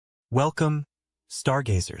Welcome,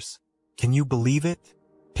 stargazers. Can you believe it?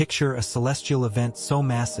 Picture a celestial event so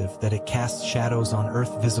massive that it casts shadows on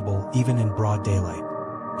Earth visible even in broad daylight.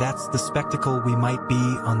 That's the spectacle we might be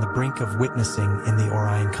on the brink of witnessing in the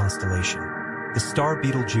Orion constellation. The star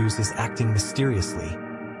Betelgeuse is acting mysteriously,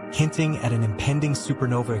 hinting at an impending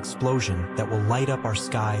supernova explosion that will light up our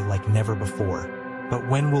sky like never before. But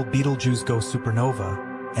when will Betelgeuse go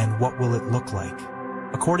supernova, and what will it look like?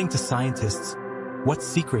 According to scientists, what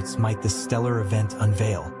secrets might this stellar event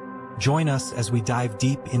unveil? Join us as we dive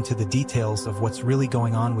deep into the details of what's really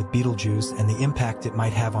going on with Betelgeuse and the impact it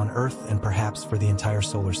might have on Earth and perhaps for the entire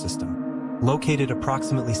solar system. Located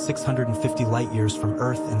approximately 650 light-years from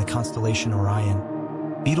Earth in the constellation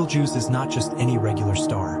Orion, Betelgeuse is not just any regular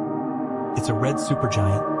star. It's a red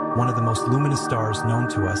supergiant, one of the most luminous stars known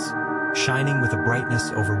to us, shining with a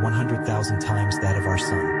brightness over 100,000 times that of our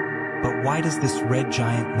Sun. But why does this red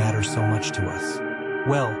giant matter so much to us?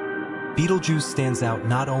 Well, Betelgeuse stands out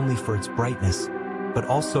not only for its brightness, but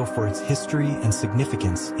also for its history and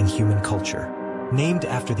significance in human culture. Named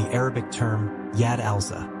after the Arabic term Yad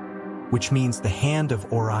al-Za, which means the hand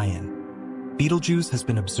of Orion, Betelgeuse has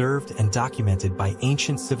been observed and documented by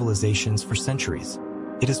ancient civilizations for centuries.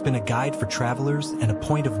 It has been a guide for travelers and a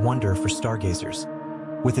point of wonder for stargazers,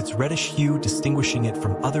 with its reddish hue distinguishing it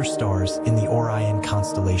from other stars in the Orion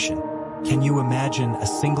constellation. Can you imagine a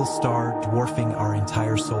single star dwarfing our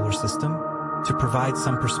entire solar system? To provide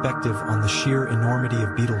some perspective on the sheer enormity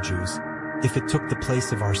of Betelgeuse, if it took the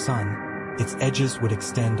place of our Sun, its edges would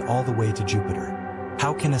extend all the way to Jupiter.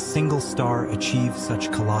 How can a single star achieve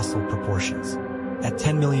such colossal proportions? At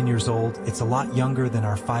 10 million years old, it's a lot younger than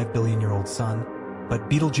our 5 billion-year-old Sun,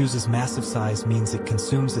 but Betelgeuse's massive size means it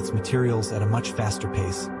consumes its materials at a much faster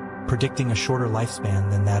pace, predicting a shorter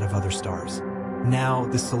lifespan than that of other stars. Now,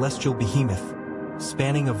 this celestial behemoth,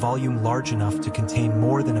 spanning a volume large enough to contain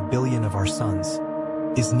more than 1 billion of our suns,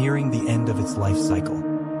 is nearing the end of its life cycle.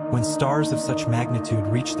 When stars of such magnitude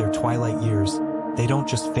reach their twilight years, they don't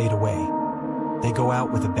just fade away. They go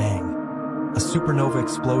out with a bang. A supernova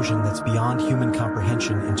explosion that's beyond human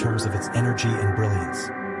comprehension in terms of its energy and brilliance.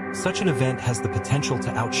 Such an event has the potential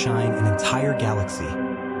to outshine an entire galaxy,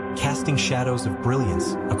 casting shadows of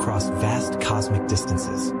brilliance across vast cosmic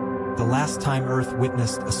distances. The last time Earth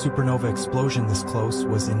witnessed a supernova explosion this close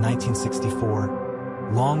was in 1964,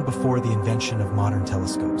 long before the invention of modern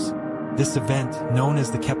telescopes. This event, known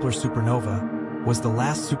as the Kepler supernova, was the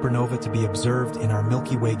last supernova to be observed in our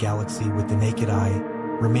Milky Way galaxy with the naked eye,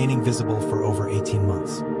 remaining visible for over 18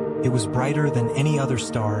 months. It was brighter than any other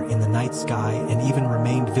star in the night sky and even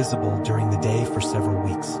remained visible during the day for several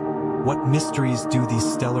weeks. What mysteries do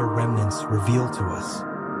these stellar remnants reveal to us?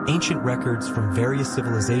 Ancient records from various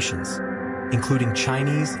civilizations, including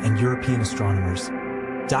Chinese and European astronomers,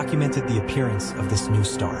 documented the appearance of this new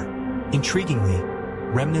star. Intriguingly,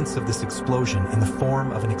 remnants of this explosion in the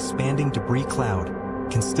form of an expanding debris cloud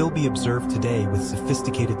can still be observed today with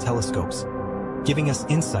sophisticated telescopes, giving us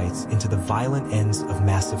insights into the violent ends of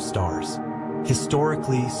massive stars.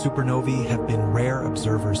 Historically, supernovae have been rare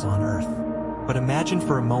observers on Earth. But imagine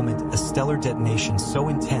for a moment a stellar detonation so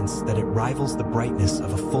intense that it rivals the brightness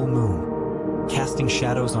of a full moon, casting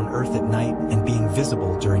shadows on Earth at night and being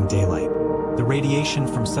visible during daylight. The radiation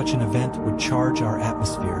from such an event would charge our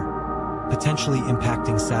atmosphere, potentially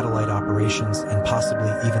impacting satellite operations and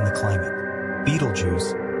possibly even the climate.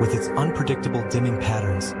 Betelgeuse, with its unpredictable dimming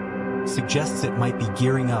patterns, suggests it might be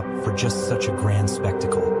gearing up for just such a grand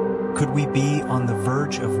spectacle. Could we be on the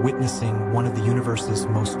verge of witnessing one of the universe's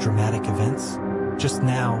most dramatic events? Just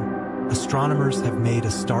now, astronomers have made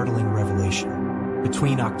a startling revelation.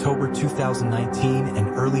 Between October 2019 and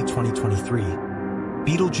early 2023,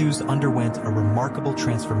 Betelgeuse underwent a remarkable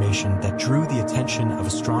transformation that drew the attention of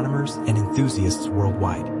astronomers and enthusiasts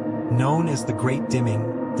worldwide. Known as the Great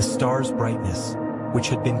Dimming, the star's brightness, which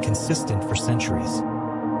had been consistent for centuries,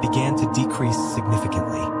 began to decrease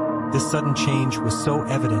significantly. This sudden change was so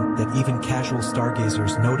evident that even casual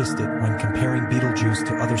stargazers noticed it when comparing Betelgeuse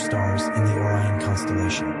to other stars in the Orion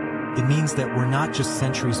constellation. It means that we're not just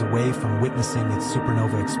centuries away from witnessing its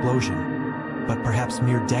supernova explosion, but perhaps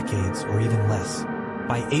mere decades or even less.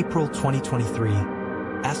 By April 2023,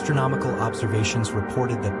 astronomical observations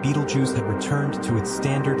reported that Betelgeuse had returned to its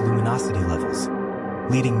standard luminosity levels,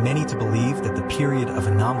 leading many to believe that the period of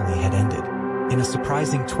anomaly had ended. In a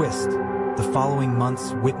surprising twist, the following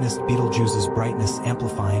months witnessed Betelgeuse's brightness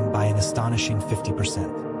amplifying by an astonishing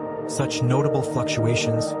 50%. Such notable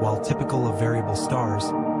fluctuations, while typical of variable stars,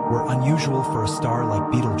 were unusual for a star like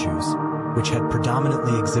Betelgeuse, which had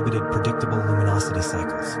predominantly exhibited predictable luminosity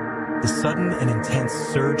cycles. The sudden and intense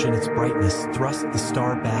surge in its brightness thrust the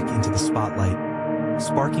star back into the spotlight,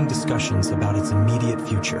 sparking discussions about its immediate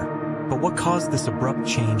future. But what caused this abrupt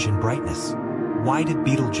change in brightness? Why did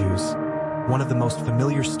Betelgeuse, one of the most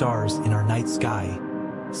familiar stars in our night sky,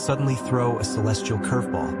 suddenly throw a celestial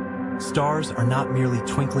curveball? Stars are not merely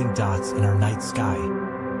twinkling dots in our night sky.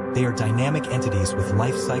 They are dynamic entities with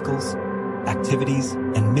life cycles, activities,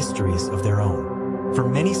 and mysteries of their own. For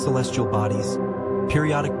many celestial bodies,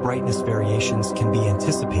 periodic brightness variations can be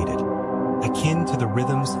anticipated, akin to the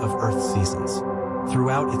rhythms of Earth's seasons.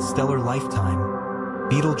 Throughout its stellar lifetime,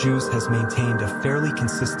 Betelgeuse has maintained a fairly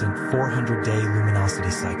consistent 400-day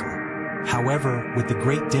luminosity cycle. However, with the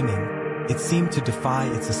Great Dimming, it seemed to defy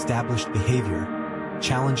its established behavior,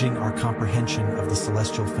 challenging our comprehension of the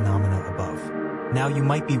celestial phenomena above. Now you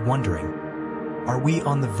might be wondering, are we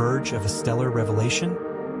on the verge of a stellar revelation?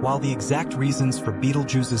 While the exact reasons for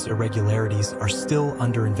Betelgeuse's irregularities are still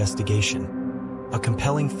under investigation, a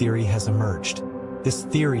compelling theory has emerged. This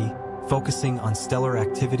theory, focusing on stellar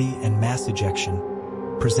activity and mass ejection,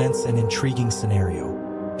 presents an intriguing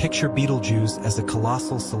scenario. Picture Betelgeuse as a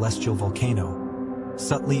colossal celestial volcano,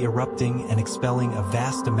 subtly erupting and expelling a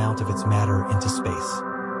vast amount of its matter into space.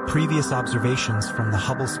 Previous observations from the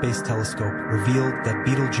Hubble Space Telescope revealed that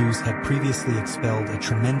Betelgeuse had previously expelled a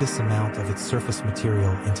tremendous amount of its surface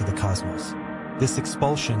material into the cosmos. This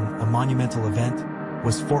expulsion, a monumental event,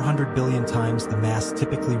 was 400 billion times the mass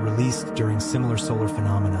typically released during similar solar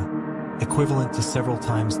phenomena, equivalent to several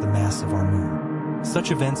times the mass of our Moon.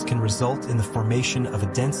 Such events can result in the formation of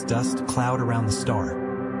a dense dust cloud around the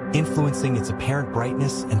star, influencing its apparent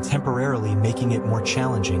brightness and temporarily making it more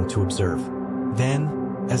challenging to observe. Then,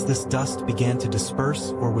 as this dust began to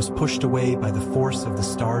disperse or was pushed away by the force of the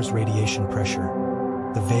star's radiation pressure,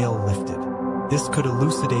 the veil lifted. This could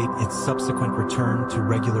elucidate its subsequent return to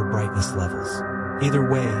regular brightness levels. Either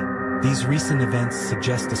way, these recent events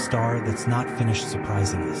suggest a star that's not finished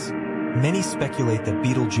surprising us. Many speculate that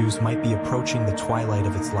Betelgeuse might be approaching the twilight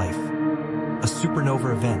of its life. A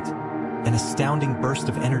supernova event, an astounding burst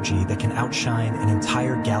of energy that can outshine an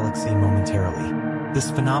entire galaxy momentarily.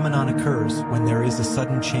 This phenomenon occurs when there is a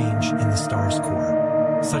sudden change in the star's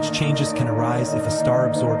core. Such changes can arise if a star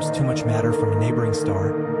absorbs too much matter from a neighboring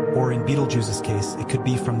star, or in Betelgeuse's case, it could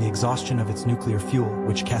be from the exhaustion of its nuclear fuel,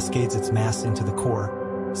 which cascades its mass into the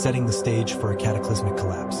core, setting the stage for a cataclysmic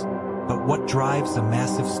collapse. But what drives a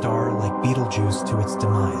massive star like Betelgeuse to its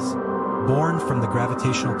demise? Born from the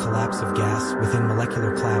gravitational collapse of gas within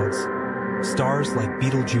molecular clouds, stars like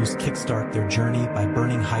Betelgeuse kickstart their journey by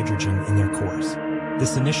burning hydrogen in their cores.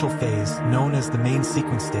 This initial phase, known as the main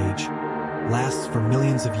sequence stage, lasts for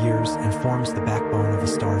millions of years and forms the backbone of a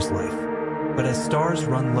star's life. But as stars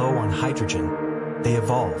run low on hydrogen, they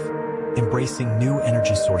evolve, embracing new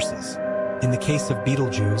energy sources. In the case of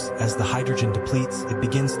Betelgeuse, as the hydrogen depletes, it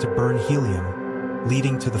begins to burn helium,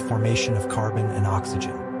 leading to the formation of carbon and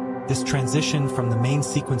oxygen. This transition from the main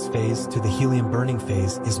sequence phase to the helium burning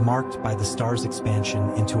phase is marked by the star's expansion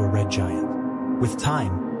into a red giant. With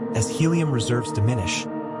time, as helium reserves diminish,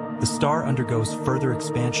 the star undergoes further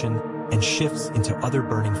expansion and shifts into other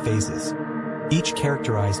burning phases, each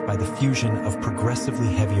characterized by the fusion of progressively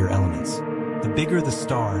heavier elements. The bigger the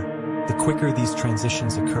star, the quicker these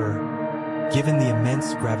transitions occur, given the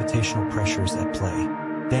immense gravitational pressures at play.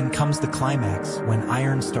 Then comes the climax when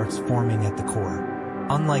iron starts forming at the core.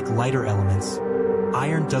 Unlike lighter elements,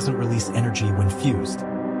 iron doesn't release energy when fused,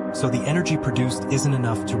 so the energy produced isn't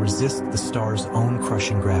enough to resist the star's own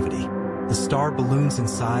crushing gravity. The star balloons in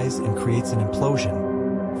size and creates an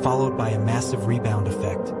implosion, followed by a massive rebound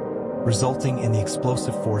effect, resulting in the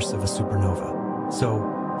explosive force of a supernova.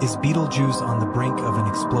 So, is Betelgeuse on the brink of an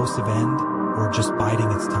explosive end, or just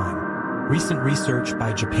biding its time? Recent research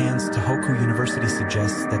by Japan's Tohoku University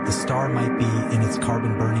suggests that the star might be in its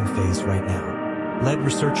carbon-burning phase right now. Lead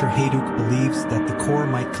researcher Hayduk believes that the core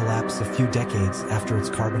might collapse a few decades after its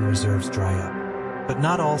carbon reserves dry up. But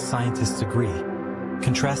not all scientists agree.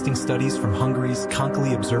 Contrasting studies from Hungary's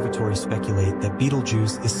Konkoly Observatory speculate that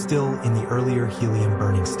Betelgeuse is still in the earlier helium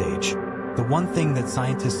burning stage. The one thing that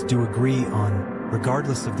scientists do agree on,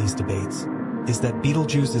 regardless of these debates, is that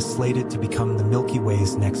Betelgeuse is slated to become the Milky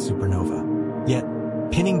Way's next supernova. Yet,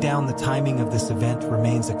 pinning down the timing of this event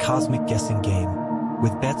remains a cosmic guessing game,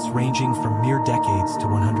 with bets ranging from mere decades to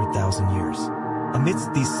 100,000 years.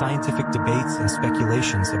 Amidst these scientific debates and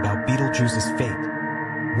speculations about Betelgeuse's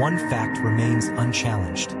fate, one fact remains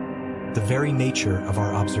unchallenged: the very nature of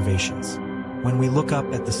our observations. When we look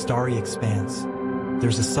up at the starry expanse,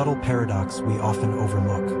 there's a subtle paradox we often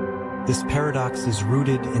overlook. This paradox is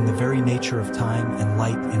rooted in the very nature of time and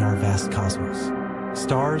light in our vast cosmos.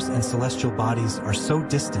 Stars and celestial bodies are so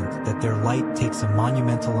distant that their light takes a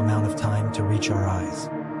monumental amount of time to reach our eyes.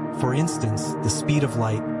 For instance, the speed of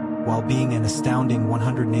light, while being an astounding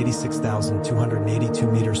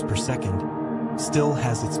 186,282 meters per second, still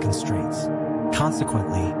has its constraints.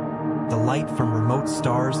 Consequently, the light from remote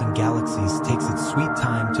stars and galaxies takes its sweet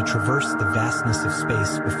time to traverse the vastness of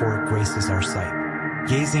space before it graces our sight.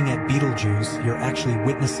 Gazing at Betelgeuse, you're actually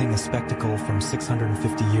witnessing a spectacle from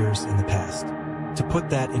 650 years in the past. To put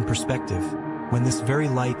that in perspective, when this very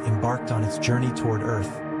light embarked on its journey toward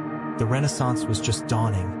Earth, the Renaissance was just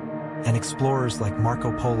dawning, and explorers like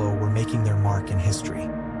Marco Polo were making their mark in history.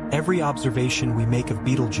 Every observation we make of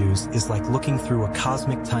Betelgeuse is like looking through a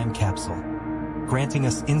cosmic time capsule, granting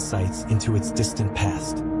us insights into its distant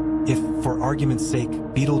past. If, for argument's sake,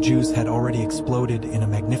 Betelgeuse had already exploded in a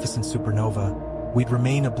magnificent supernova, we'd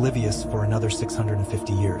remain oblivious for another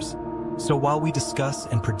 650 years. So while we discuss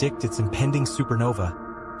and predict its impending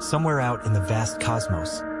supernova, somewhere out in the vast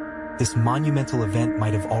cosmos, this monumental event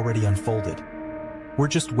might have already unfolded. We're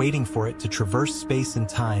just waiting for it to traverse space and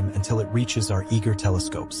time until it reaches our eager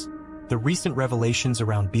telescopes. The recent revelations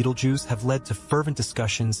around Betelgeuse have led to fervent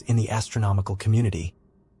discussions in the astronomical community,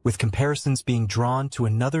 with comparisons being drawn to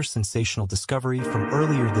another sensational discovery from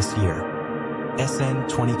earlier this year, SN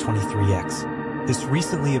 2023X. This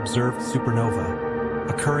recently observed supernova,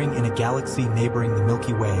 occurring in a galaxy neighboring the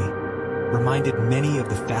Milky Way, reminded many of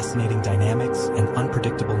the fascinating dynamics and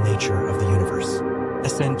unpredictable nature of the universe.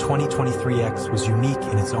 SN 2023X was unique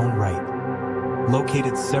in its own right.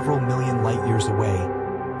 Located several million light-years away,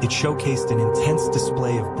 it showcased an intense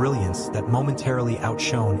display of brilliance that momentarily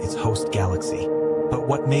outshone its host galaxy. But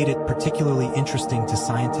what made it particularly interesting to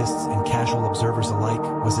scientists and casual observers alike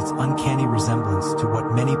was its uncanny resemblance to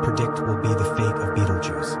what many predict will be the fate of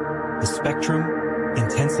Betelgeuse. The spectrum,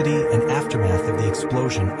 intensity, and aftermath of the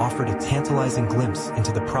explosion offered a tantalizing glimpse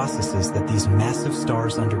into the processes that these massive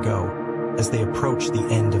stars undergo as they approach the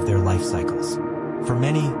end of their life cycles. For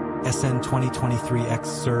many, SN 2023X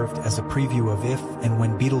served as a preview of if and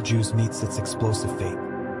when Betelgeuse meets its explosive fate.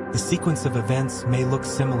 The sequence of events may look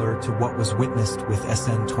similar to what was witnessed with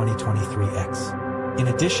SN 2023X. In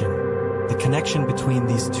addition, the connection between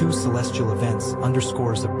these two celestial events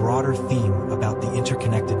underscores a broader theme about the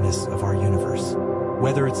interconnectedness of our universe.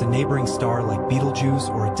 Whether it's a neighboring star like Betelgeuse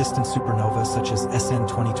or a distant supernova such as SN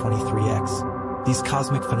 2023X, these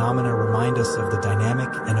cosmic phenomena remind us of the dynamic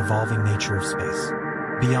and evolving nature of space.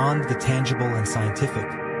 Beyond the tangible and scientific,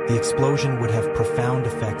 the explosion would have profound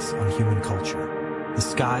effects on human culture. The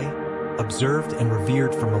sky, observed and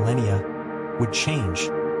revered for millennia, would change,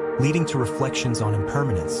 leading to reflections on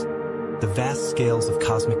impermanence, the vast scales of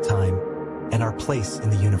cosmic time, and our place in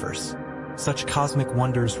the universe. Such cosmic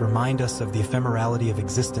wonders remind us of the ephemerality of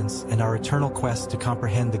existence and our eternal quest to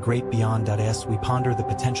comprehend the great beyond. As we ponder the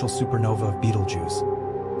potential supernova of Betelgeuse,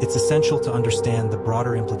 it's essential to understand the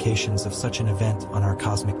broader implications of such an event on our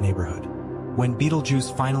cosmic neighborhood. When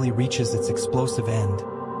Betelgeuse finally reaches its explosive end,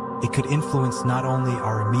 it could influence not only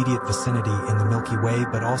our immediate vicinity in the Milky Way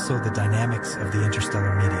but also the dynamics of the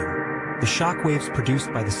interstellar medium. The shockwaves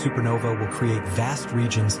produced by the supernova will create vast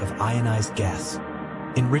regions of ionized gas,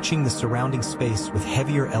 enriching the surrounding space with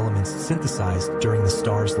heavier elements synthesized during the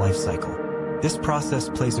star's life cycle. This process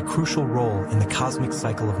plays a crucial role in the cosmic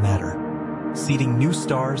cycle of matter, seeding new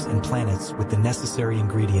stars and planets with the necessary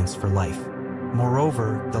ingredients for life.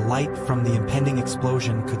 Moreover, the light from the impending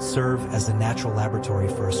explosion could serve as a natural laboratory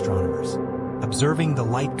for astronomers. Observing the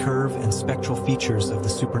light curve and spectral features of the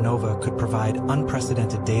supernova could provide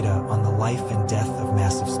unprecedented data on the life and death of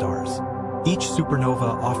massive stars. Each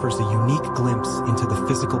supernova offers a unique glimpse into the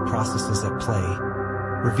physical processes at play,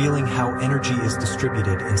 revealing how energy is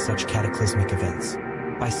distributed in such cataclysmic events.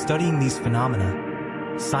 By studying these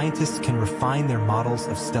phenomena, scientists can refine their models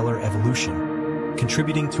of stellar evolution,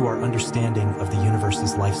 contributing to our understanding of the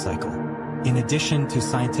universe's life cycle. In addition to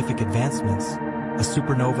scientific advancements, a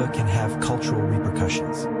supernova can have cultural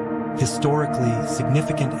repercussions. Historically,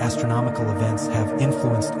 significant astronomical events have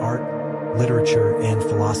influenced art, literature, and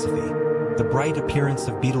philosophy. The bright appearance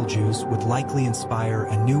of Betelgeuse would likely inspire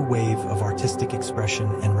a new wave of artistic expression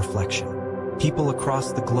and reflection. People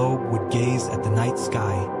across the globe would gaze at the night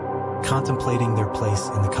sky, contemplating their place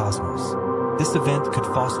in the cosmos. This event could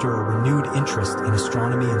foster a renewed interest in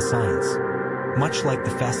astronomy and science, much like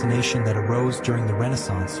the fascination that arose during the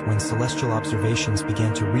Renaissance when celestial observations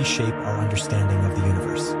began to reshape our understanding of the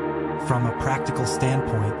universe. From a practical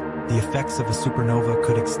standpoint, the effects of a supernova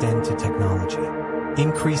could extend to technology.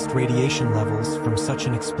 Increased radiation levels from such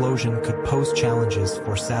an explosion could pose challenges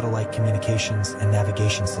for satellite communications and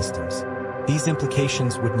navigation systems. These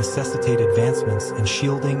implications would necessitate advancements in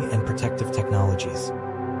shielding and protective technologies,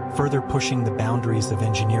 further pushing the boundaries of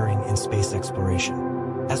engineering and space exploration.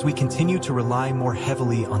 As we continue to rely more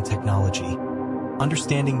heavily on technology,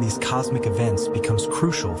 understanding these cosmic events becomes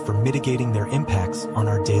crucial for mitigating their impacts on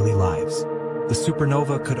our daily lives. The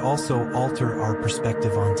supernova could also alter our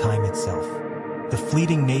perspective on time itself. The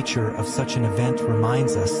fleeting nature of such an event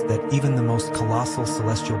reminds us that even the most colossal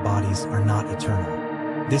celestial bodies are not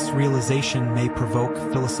eternal. This realization may provoke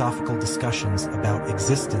philosophical discussions about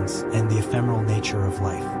existence and the ephemeral nature of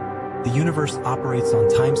life. The universe operates on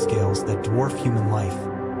timescales that dwarf human life,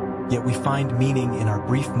 yet we find meaning in our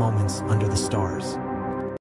brief moments under the stars.